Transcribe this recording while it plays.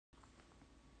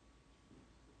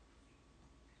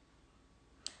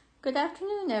Good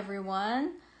afternoon,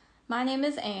 everyone. My name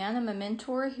is Anne. I'm a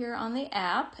mentor here on the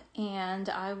app, and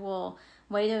I will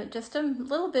wait just a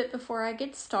little bit before I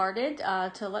get started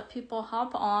to let people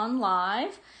hop on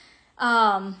live.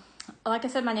 Like I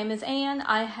said, my name is Anne.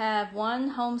 I have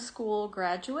one homeschool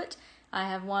graduate. I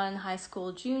have one high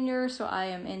school junior, so I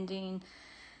am ending.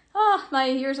 My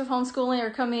years of homeschooling are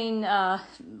coming a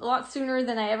lot sooner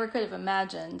than I ever could have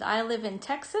imagined. I live in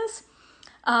Texas.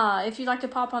 If you'd like to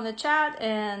pop on the chat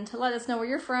and to let us know where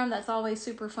you're from, that's always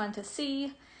super fun to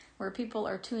see where people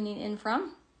are tuning in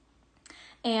from.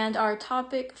 And our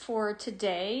topic for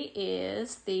today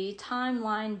is the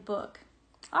Timeline book.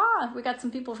 We got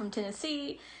some people from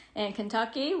Tennessee and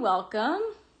Kentucky. Welcome.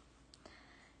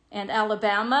 And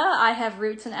Alabama. I have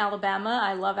roots in Alabama.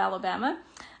 I love Alabama.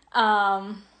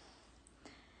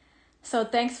 So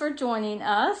thanks for joining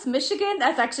us. Michigan,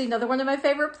 that's actually another one of my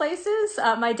favorite places.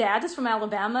 My dad is from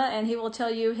Alabama, and he will tell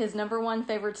you his number one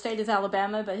favorite state is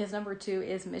Alabama, but his number two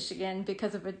is Michigan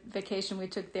because of a vacation we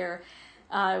took there.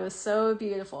 It was so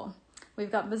beautiful.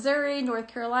 We've got Missouri, North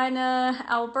Carolina,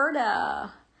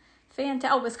 Alberta,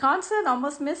 Wisconsin,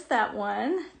 almost missed that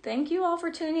one. Thank you all for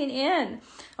tuning in.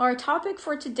 Our topic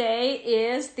for today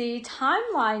is the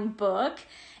Timeline book.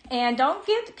 And don't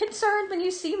get concerned when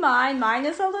you see mine. Mine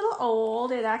is a little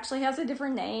old. It actually has a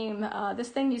different name. This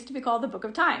thing used to be called the Book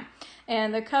of Time.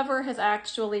 And the cover has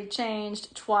actually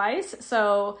changed twice.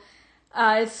 So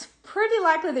it's pretty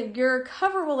likely that your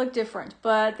cover will look different.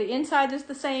 But the inside is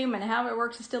the same and how it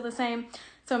works is still the same.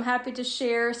 So I'm happy to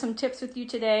share some tips with you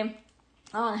today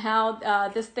on how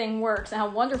this thing works and how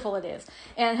wonderful it is.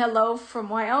 And hello from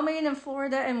Wyoming and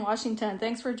Florida and Washington.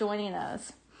 Thanks for joining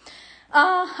us.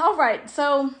 All right,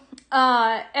 so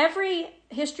every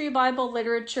history Bible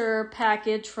literature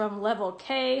package from level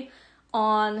K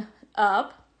on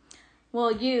up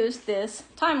will use this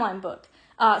Timeline book.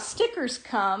 Stickers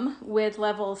come with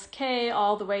levels K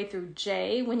all the way through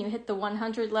J. When you hit the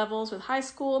 100 levels with high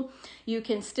school, you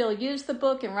can still use the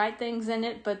book and write things in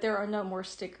it, but there are no more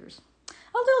stickers.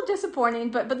 A little disappointing,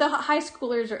 but the high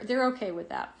schoolers, they're okay with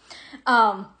that.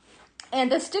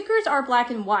 And the stickers are black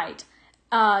and white.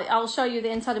 I'll show you the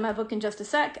inside of my book in just a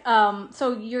sec.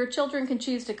 So your children can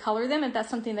choose to color them if that's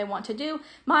something they want to do.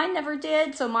 Mine never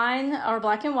did, so mine are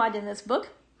black and white in this book.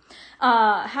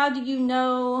 How do you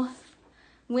know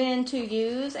when to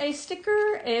use a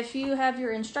sticker? If you have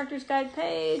your instructor's guide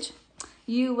page,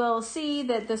 you will see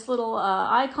that this little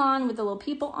icon with the little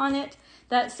people on it,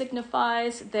 that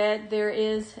signifies that there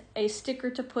is a sticker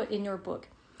to put in your book.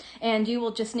 And you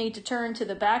will just need to turn to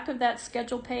the back of that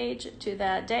schedule page to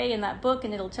that day in that book,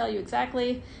 and it'll tell you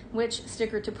exactly which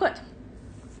sticker to put.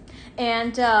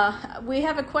 And we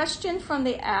have a question from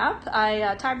the app.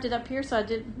 I typed it up here, so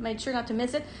I made sure not to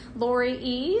miss it. Lori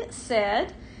E.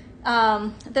 said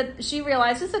that she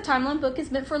realizes the Timeline book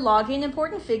is meant for logging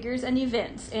important figures and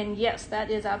events. And yes,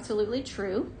 that is absolutely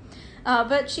true.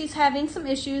 But she's having some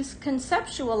issues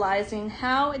conceptualizing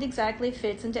how it exactly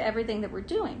fits into everything that we're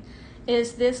doing.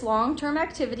 Is this long-term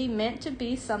activity meant to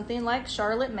be something like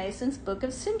Charlotte Mason's Book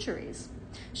of Centuries?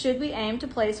 Should we aim to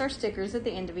place our stickers at the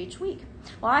end of each week?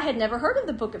 Well, I had never heard of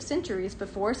the Book of Centuries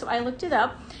before, so I looked it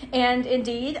up. And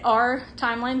indeed, our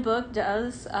Timeline book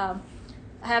does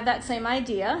have that same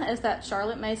idea as that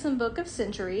Charlotte Mason Book of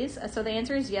Centuries. So the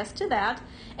answer is yes to that.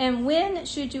 And when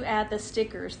should you add the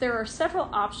stickers? There are several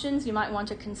options you might want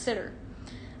to consider.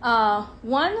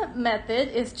 One method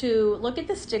is to look at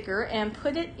the sticker and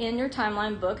put it in your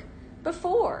Timeline book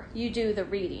before you do the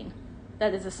reading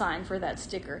that is assigned for that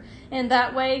sticker. And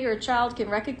that way your child can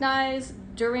recognize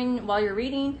while you're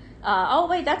reading, oh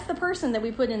wait, that's the person that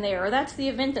we put in there, or that's the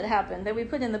event that happened that we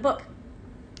put in the book.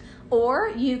 Or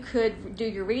you could do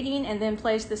your reading and then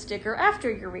place the sticker after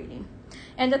your reading.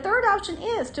 And the third option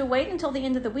is to wait until the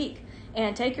end of the week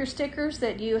and take your stickers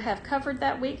that you have covered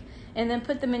that week and then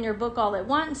put them in your book all at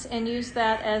once and use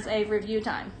that as a review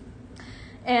time.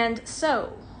 And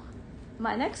so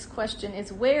my next question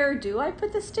is, where do I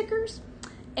put the stickers?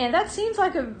 And that seems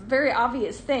like a very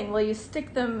obvious thing. Well, you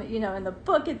stick them, in the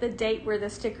book at the date where the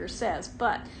sticker says,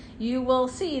 but you will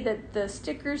see that the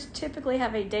stickers typically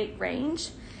have a date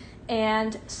range.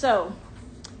 And so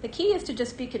the key is to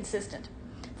just be consistent.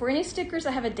 For any stickers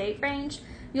that have a date range,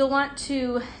 you'll want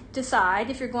to decide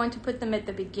if you're going to put them at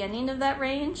the beginning of that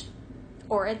range,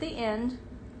 or at the end,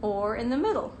 or in the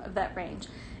middle of that range.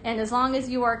 And as long as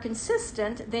you are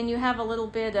consistent, then you have a little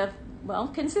bit of,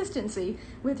 consistency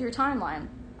with your timeline.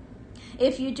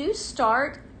 If you do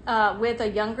start with a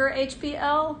younger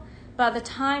HPL, by the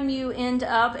time you end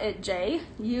up at J,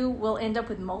 you will end up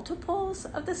with multiples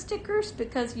of the stickers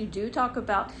because you do talk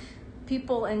about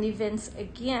people and events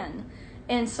again.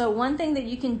 And so one thing that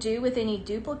you can do with any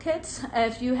duplicates,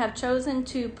 if you have chosen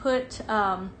to put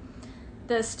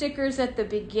the stickers at the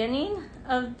beginning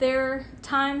of their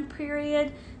time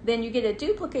period, then you get a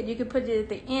duplicate, you can put it at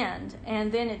the end.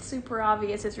 And then it's super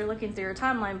obvious as you're looking through your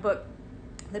timeline book,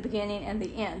 the beginning and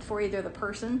the end for either the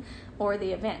person or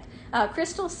the event.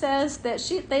 Crystal says that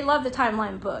they love the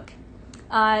timeline book.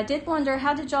 I did wonder,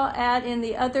 how did y'all add in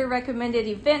the other recommended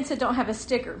events that don't have a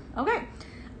sticker? Okay,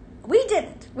 we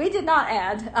didn't. We did not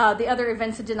add the other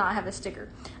events that did not have a sticker.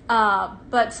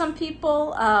 But some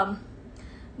people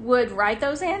would write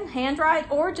those in,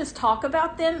 handwrite, or just talk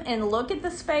about them and look at the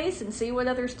space and see what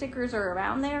other stickers are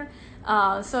around there.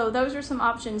 So those are some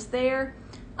options there.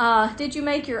 Did you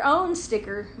make your own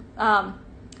sticker?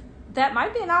 That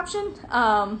might be an option.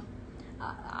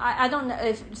 I don't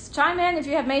know. Chime in if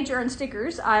you have made your own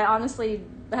stickers. I honestly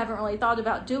haven't really thought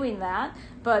about doing that,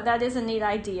 but that is a neat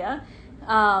idea.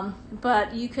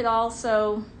 But you could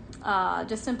also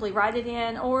just simply write it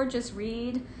in, or just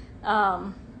read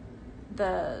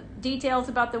the details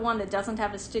about the one that doesn't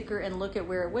have a sticker and look at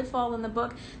where it would fall in the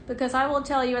book. Because I will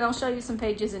tell you, and I'll show you some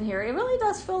pages in here, it really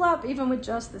does fill up even with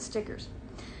just the stickers.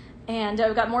 And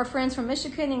we've got more friends from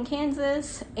Michigan and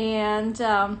Kansas. And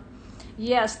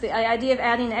yes, the idea of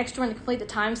adding an extra one to complete the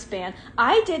time span.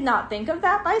 I did not think of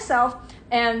that myself.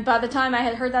 And by the time I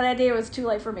had heard that idea, it was too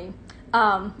late for me.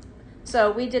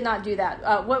 So we did not do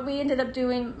that. What we ended up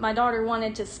doing, my daughter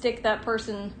wanted to stick that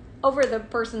person over the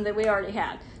person that we already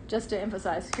had, just to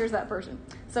emphasize, here's that person.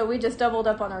 So we just doubled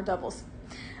up on our doubles.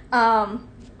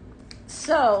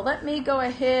 So let me go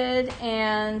ahead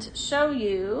and show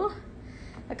you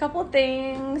a couple of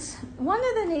things. One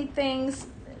of the neat things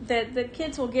that the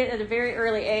kids will get at a very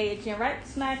early age, right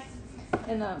smack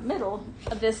in the middle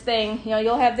of this thing,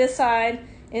 you'll have this side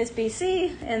is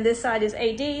BC and this side is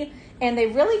AD, and they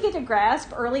really get a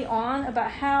grasp early on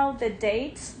about how the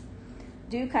dates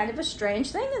do kind of a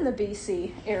strange thing in the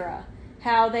BC era.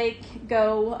 How they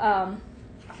go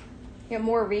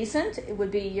more recent, it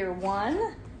would be year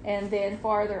 1, and then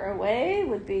farther away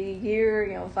would be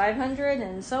year 500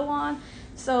 and so on.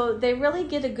 So they really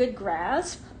get a good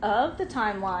grasp of the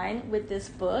timeline with this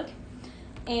book.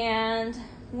 And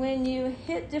when you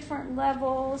hit different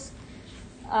levels,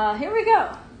 here we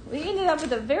go. We ended up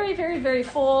with a very, very, very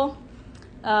full,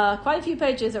 quite a few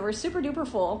pages that were super duper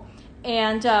full.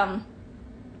 And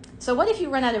so what if you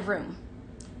run out of room?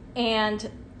 And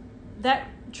that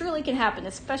truly can happen,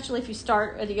 especially if you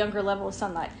start at a younger level of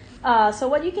Sonlight. So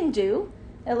what you can do,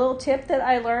 a little tip that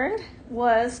I learned,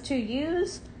 was to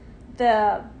use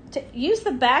the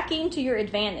backing to your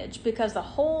advantage, because the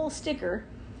whole sticker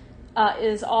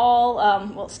is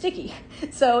all sticky.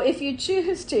 So if you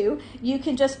choose to, you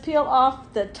can just peel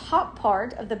off the top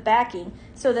part of the backing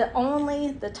so that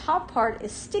only the top part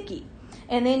is sticky,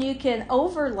 and then you can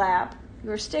overlap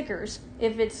your stickers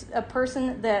if it's a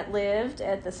person that lived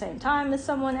at the same time as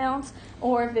someone else,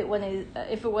 or if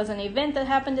it was an event that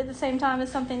happened at the same time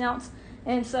as something else.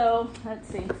 And so let's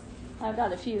see, I've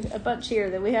got a bunch here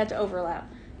that we had to overlap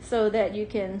so that you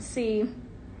can see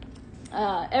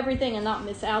everything and not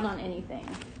miss out on anything.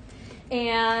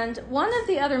 And one of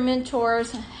the other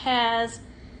mentors has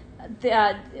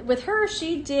with her,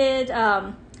 she did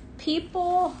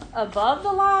people above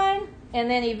the line and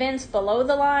then events below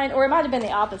the line, or it might have been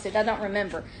the opposite, I don't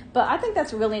remember. But I think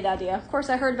that's a really neat idea. Of course,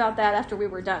 I heard about that after we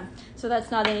were done, so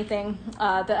that's not anything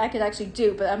that I could actually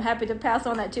do, but I'm happy to pass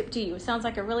on that tip to you. It sounds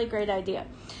like a really great idea.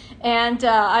 And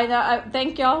I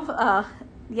thank y'all.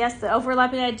 Yes, the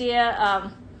overlapping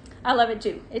idea, I love it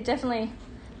too. It definitely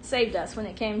saved us when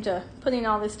it came to putting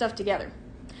all this stuff together.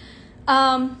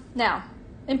 Now,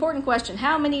 important question,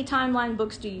 how many timeline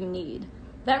books do you need?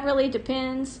 That really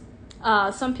depends.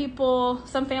 Some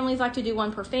families like to do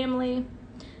one per family.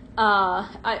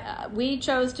 We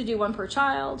chose to do one per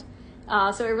child.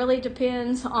 So it really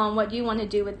depends on what you want to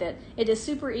do with it. It is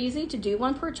super easy to do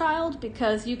one per child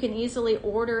because you can easily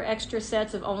order extra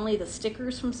sets of only the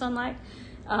stickers from Sonlight.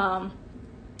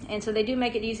 And so they do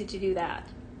make it easy to do that.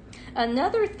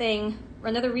 Another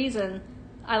reason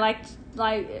I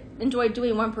enjoyed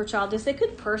doing one per child is they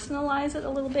could personalize it a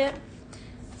little bit.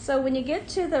 So when you get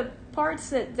to the parts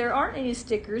that there aren't any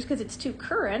stickers because it's too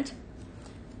current,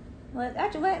 let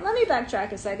me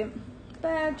backtrack a second.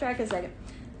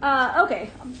 Okay,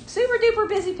 super duper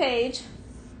busy page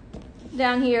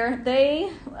down here.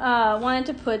 They wanted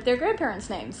to put their grandparents'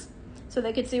 names so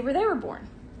they could see where they were born.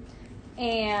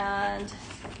 And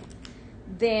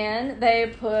then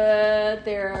they put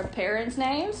their parents'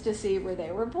 names to see where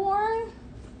they were born.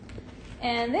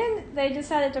 And then they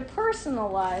decided to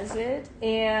personalize it.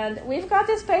 And we've got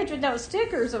this page with no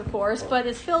stickers, of course, but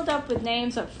it's filled up with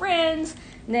names of friends,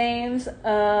 names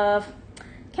of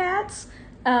cats.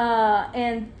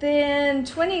 And then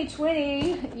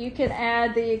 2020, you can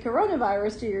add the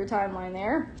coronavirus to your timeline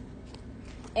there.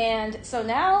 And so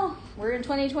now we're in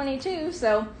 2022,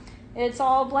 so it's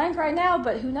all blank right now,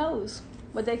 but who knows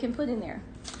what they can put in there.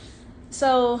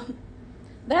 So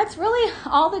that's really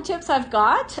all the tips I've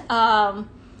got.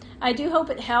 I do hope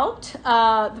it helped.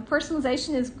 The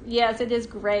personalization is, yes, it is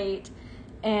great.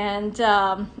 And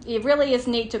it really is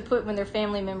neat to put when their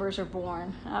family members are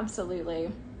born.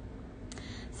 Absolutely.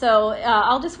 So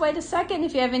I'll just wait a second.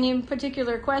 If you have any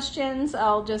particular questions,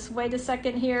 I'll just wait a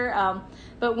second here.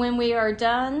 But when we are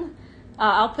done,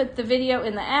 I'll put the video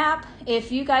in the app.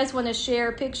 If you guys want to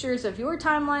share pictures of your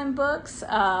timeline books,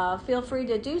 feel free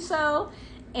to do so.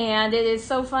 And it is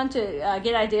so fun to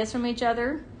get ideas from each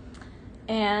other.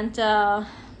 And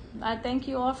I thank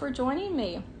you all for joining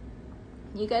me.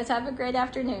 You guys have a great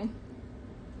afternoon.